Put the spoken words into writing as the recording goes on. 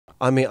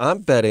I mean, I'm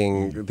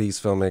betting these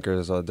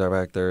filmmakers or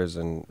directors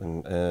and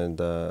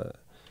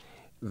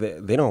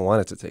they don't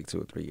want it to take 2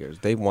 or 3 years.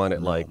 They want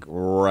it like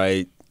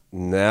right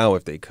now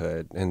if they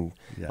could. And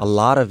a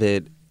lot of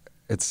it,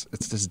 it's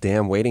this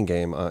damn waiting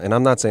game. And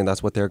I'm not saying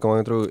that's what they're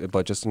going through,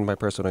 but just in my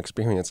personal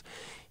experience,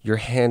 you're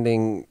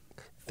handing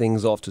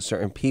things off to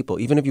certain people,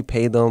 even if you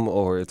pay them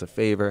or it's a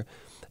favor.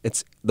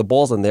 It's the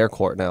ball's in their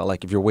court now.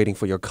 Like if you're waiting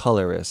for your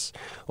colorist,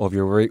 or if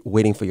you're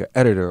waiting for your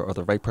editor or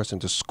the right person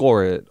to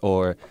score it,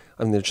 or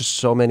I mean, there's just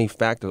so many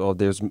factors. Or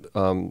there's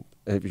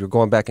if you're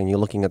going back and you're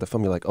looking at the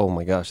film, you're like, oh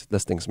my gosh,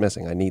 this thing's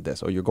missing. I need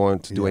this. Or you're going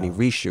to do any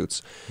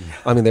reshoots. Yeah.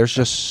 I mean, there's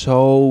just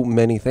so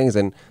many things,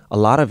 and a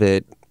lot of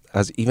it,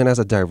 even as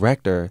a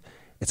director,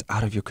 it's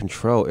out of your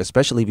control.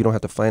 Especially if you don't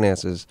have the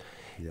finances,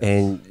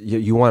 and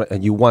you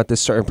want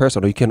this certain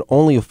person, or you can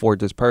only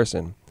afford this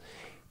person,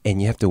 and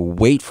you have to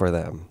wait for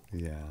them.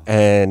 Yeah.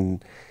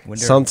 And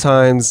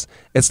sometimes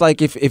it's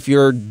like if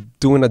you're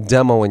doing a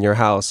demo in your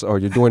house, or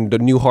you're doing the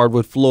new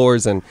hardwood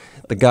floors, and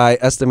the guy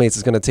estimates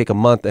it's going to take a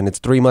month, and it's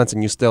 3 months,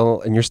 and you're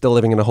still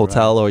living in a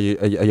hotel or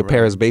your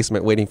parents'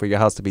 basement waiting for your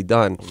house to be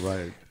done.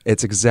 Right.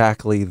 It's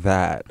exactly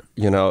that.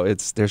 You know,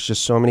 there's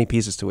just so many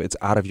pieces to it. It's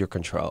out of your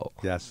control.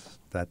 Yes,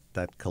 that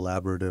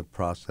collaborative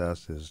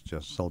process is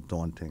just so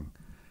daunting.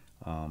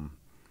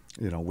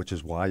 You know, which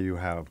is why you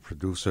have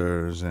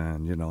producers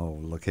and, you know,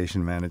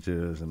 location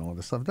managers and all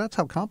this stuff. That's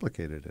how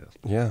complicated it is.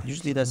 Yeah.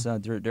 Usually that's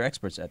they're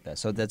experts at that.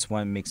 So that's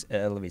why it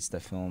elevates the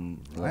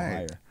film a little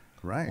higher.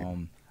 Right.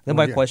 Then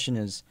my question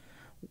is,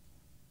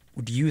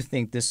 do you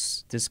think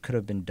this could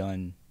have been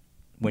done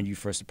when you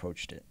first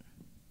approached it?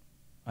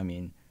 I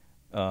mean,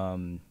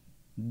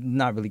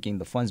 not really getting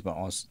the funds, but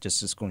also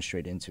just going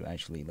straight into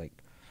actually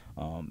like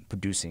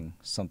producing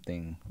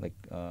something like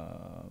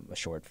a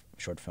short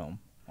film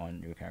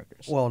on your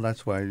characters. Well,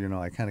 that's why, you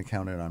know, I kind of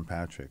counted on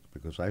Patrick,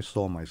 because I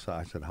saw myself.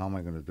 I said, how am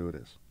I going to do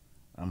this?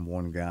 I'm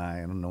one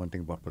guy. I don't know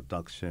anything about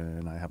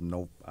production.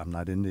 I'm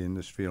not in the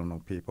industry. I don't know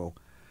people.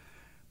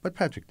 But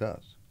Patrick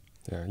does.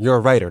 Yeah, you're a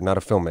writer, not a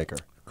filmmaker.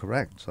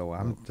 Correct.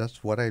 So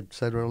that's what I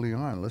said early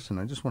on. Listen,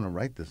 I just want to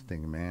write this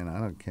thing, man.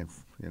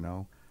 You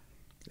know,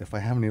 if I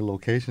have any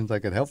locations I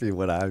could help you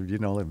with, you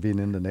know, being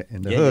in the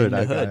hood,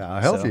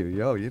 I'll help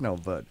you, you know,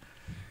 but.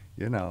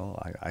 You know,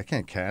 I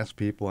can't cast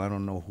people. I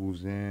don't know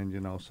who's in,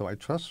 you know. So I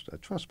trust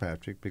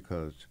Patrick,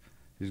 because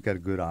he's got a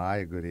good eye,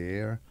 a good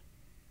ear.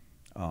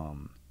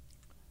 You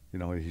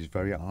know, he's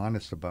very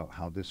honest about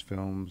how this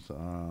film's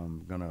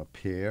going to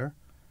appear.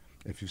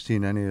 If you've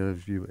seen any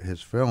of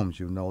his films,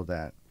 you know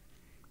that,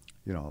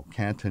 you know,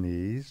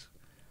 Cantonese,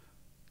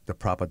 the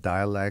proper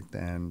dialect,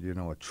 and, you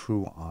know, a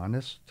true,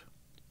 honest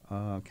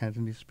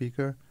Cantonese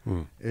speaker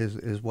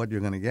is what you're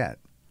going to get.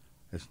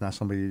 It's not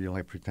somebody you're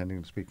like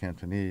pretending to speak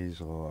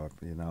Cantonese, or,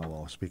 you know,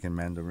 or speaking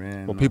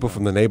Mandarin. Well, people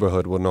from the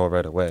neighborhood will know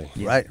right away.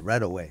 Yeah.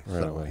 Right away.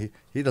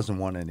 He doesn't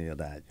want any of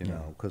that, you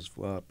know, because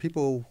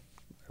people,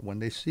 when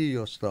they see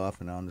your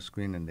stuff and on the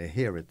screen and they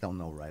hear it, they'll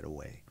know right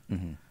away.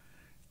 Mm-hmm.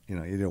 You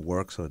know, either it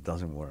works or it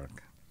doesn't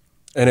work.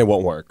 And it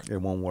won't work. It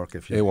won't work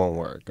if It won't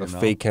work. A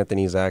fake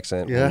Cantonese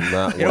accent will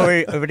not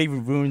work. It already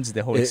ruins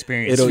the whole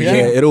experience.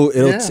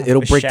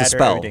 It'll break the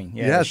spell.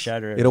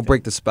 It'll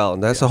break the spell,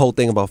 and that's the whole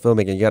thing about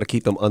filmmaking. You got to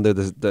keep them under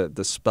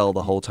the spell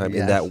the whole time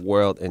in that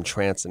world,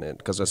 entrancing it.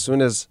 Because as soon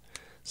as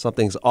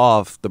something's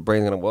off, the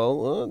brain's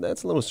gonna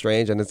that's a little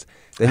strange, and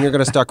then you're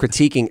gonna start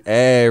critiquing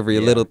every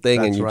little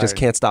thing, and you just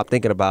can't stop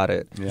thinking about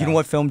it. Yeah. You know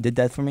what film did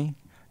that for me?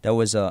 That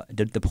was The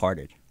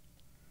Departed.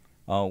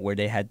 Where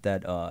they had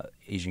that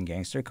Asian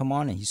gangster come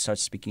on and he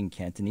starts speaking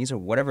Cantonese or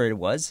whatever it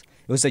was.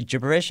 It was like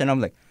gibberish, and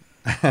I'm like,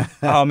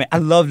 oh man, I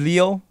love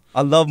Leo.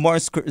 I love Martin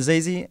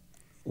Scorsese.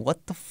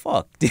 What the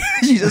fuck?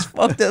 You just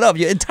fucked it up.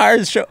 Your entire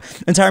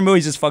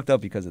movie just fucked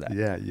up because of that.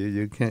 Yeah,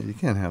 you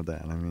can't have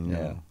that. I mean, you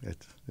know,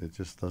 it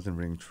just doesn't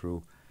ring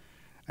true.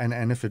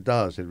 And if it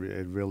does, it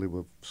really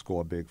will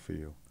score big for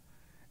you.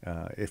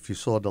 If you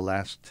saw The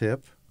Last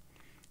Tip,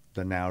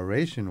 the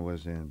narration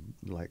was in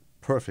like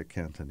perfect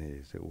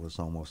Cantonese. It was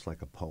almost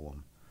like a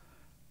poem.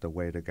 The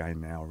way the guy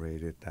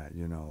narrated that,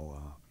 you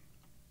know,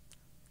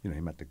 he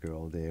met the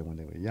girl there when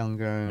they were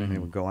younger, and they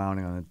would go out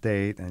on a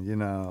date, and, you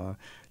know,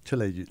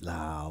 Chile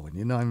Lao, and,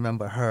 you know, I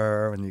remember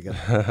her, and you got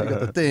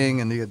the thing,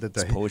 and you got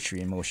the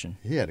poetry in motion.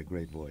 He had a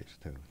great voice,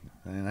 too.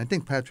 And I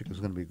think Patrick is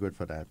going to be good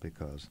for that,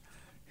 because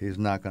he's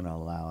not going to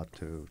allow it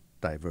to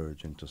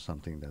diverge into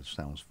something that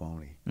sounds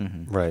phony.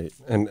 Mm-hmm. Right.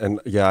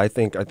 And yeah, I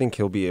think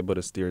he'll be able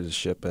to steer the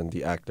ship and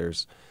the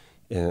actors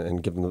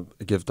and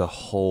give the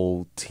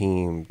whole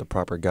team the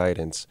proper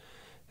guidance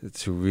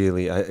to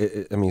really.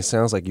 I mean, it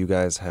sounds like you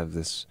guys have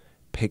this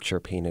picture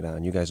painted out,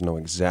 and you guys know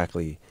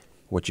exactly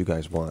what you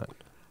guys want.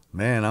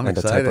 Man, I'm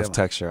excited. And the type of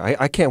texture.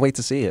 I can't wait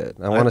to see it.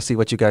 I want to see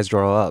what you guys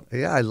draw up.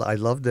 Yeah, I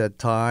love that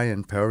Ty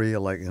and Perry are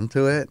like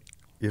into it.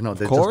 You know,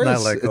 they're of course,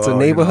 just not like, it's a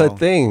neighborhood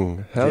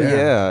thing. Hell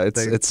yeah.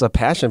 It's a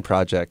passion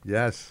project.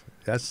 Yes.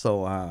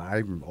 So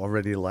I'm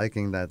already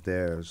liking that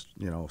they're,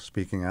 you know,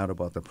 speaking out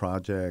about the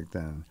project,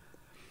 and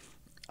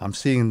I'm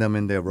seeing them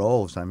in their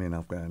roles. I mean,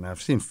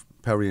 I've seen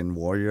Perry in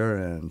Warrior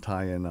and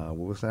Ty in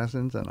Wu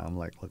Assassins, and I'm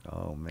like, look,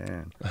 oh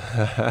man,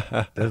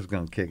 this is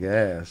gonna kick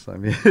ass. I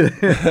mean,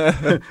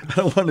 I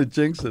don't want to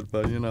jinx it,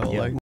 but you know,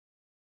 like